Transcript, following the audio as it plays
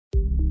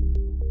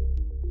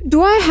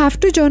Do I have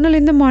to journal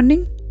in the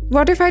morning?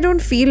 What if I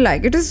don't feel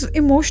like it? Is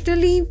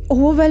emotionally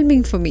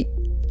overwhelming for me?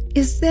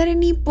 Is there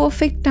any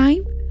perfect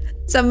time?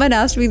 Someone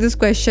asked me this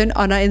question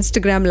on our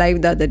Instagram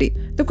live the other day.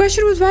 The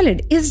question was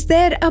valid. Is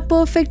there a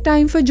perfect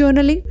time for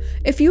journaling?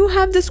 If you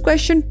have this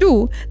question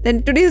too,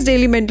 then today's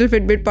Daily Mental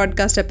Fitbit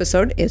podcast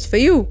episode is for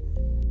you.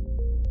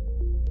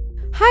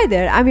 Hi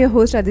there, I'm your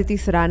host Aditi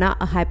Surana,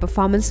 a high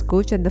performance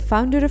coach and the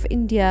founder of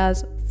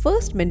India's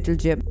first mental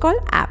gym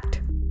called APT.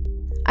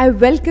 I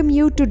welcome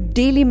you to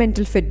Daily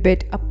Mental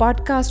Fitbit, a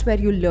podcast where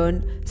you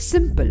learn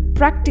simple,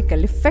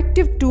 practical,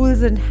 effective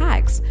tools and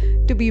hacks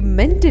to be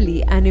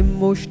mentally and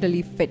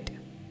emotionally fit.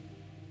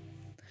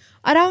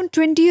 Around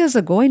 20 years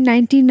ago, in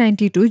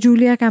 1992,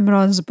 Julia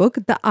Cameron's book,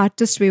 The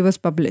Artist's Way, was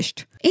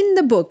published. In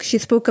the book, she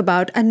spoke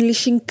about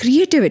unleashing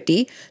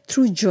creativity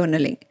through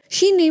journaling.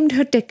 She named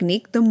her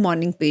technique the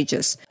morning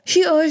pages.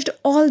 She urged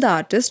all the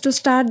artists to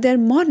start their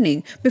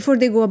morning before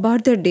they go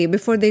about their day,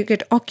 before they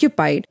get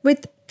occupied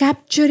with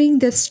capturing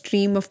the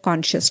stream of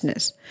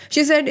consciousness.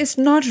 She said it's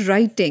not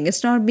writing,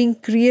 it's not being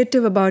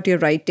creative about your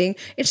writing,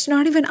 it's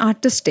not even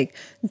artistic.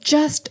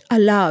 Just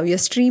allow your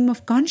stream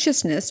of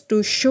consciousness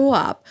to show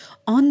up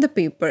on the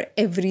paper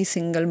every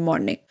single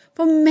morning.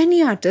 For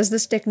many artists,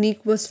 this technique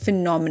was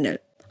phenomenal.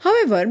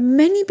 However,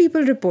 many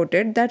people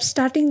reported that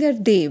starting their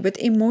day with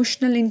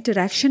emotional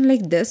interaction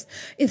like this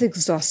is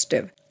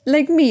exhaustive.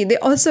 Like me, they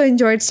also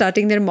enjoyed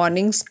starting their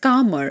mornings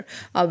calmer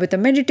with a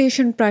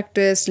meditation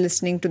practice,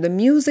 listening to the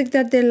music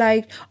that they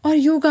liked, or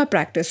yoga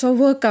practice or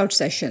workout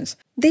sessions.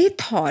 They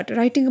thought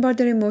writing about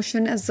their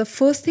emotion as the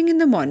first thing in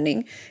the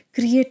morning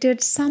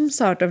created some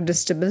sort of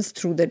disturbance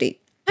through the day.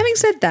 Having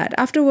said that,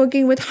 after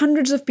working with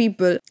hundreds of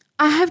people,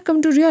 I have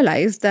come to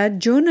realize that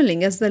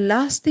journaling as the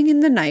last thing in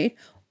the night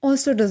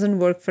also doesn't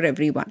work for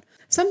everyone.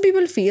 Some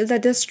people feel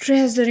that their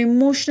stress, their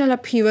emotional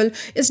upheaval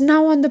is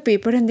now on the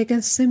paper and they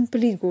can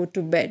simply go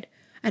to bed.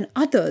 And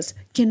others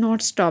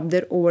cannot stop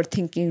their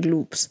overthinking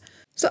loops.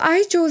 So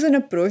I chose an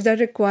approach that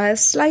requires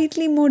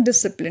slightly more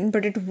discipline,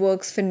 but it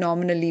works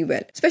phenomenally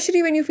well.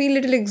 Especially when you feel a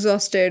little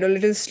exhausted or a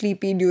little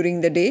sleepy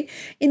during the day.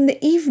 In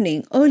the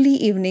evening, early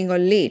evening or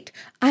late,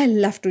 I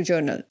love to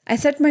journal. I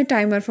set my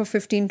timer for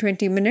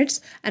 15-20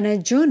 minutes and I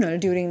journal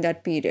during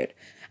that period.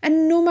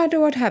 And no matter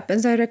what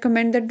happens, I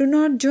recommend that do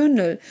not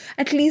journal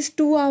at least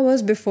 2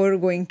 hours before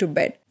going to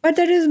bed. But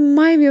that is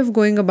my way of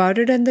going about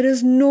it and there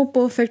is no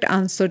perfect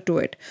answer to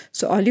it.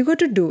 So all you got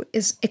to do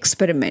is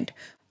experiment.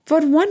 For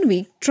 1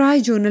 week, try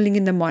journaling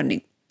in the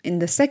morning. In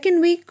the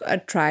second week,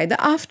 try the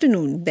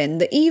afternoon, then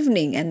the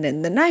evening, and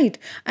then the night,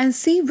 and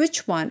see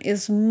which one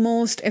is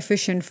most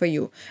efficient for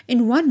you.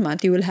 In 1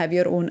 month, you will have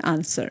your own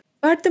answer.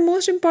 But the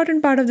most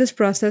important part of this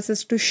process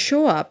is to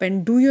show up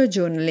and do your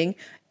journaling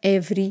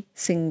every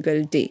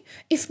single day.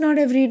 If not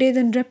every day,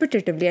 then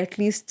repetitively, at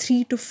least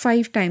 3 to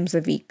 5 times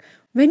a week.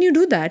 When you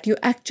do that, you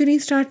actually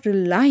start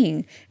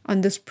relying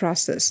on this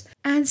process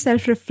and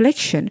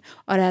self-reflection,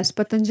 or as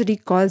Patanjali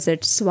calls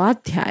it,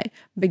 swadhyay,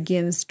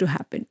 begins to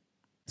happen.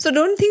 So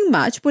don't think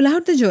much, pull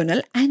out the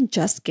journal and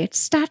just get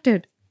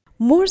started.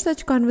 More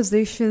such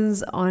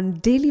conversations on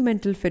Daily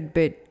Mental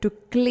Fitbit to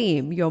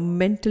claim your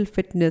mental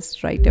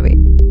fitness right away.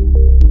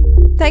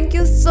 Thank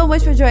you so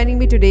much for joining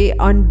me today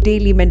on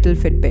Daily Mental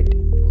Fitbit.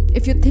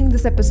 If you think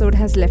this episode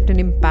has left an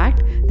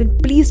impact, then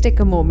please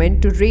take a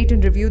moment to rate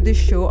and review this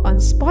show on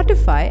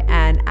Spotify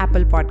and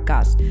Apple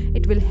Podcasts.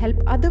 It will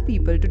help other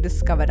people to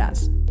discover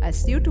us. I'll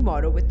see you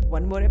tomorrow with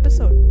one more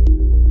episode.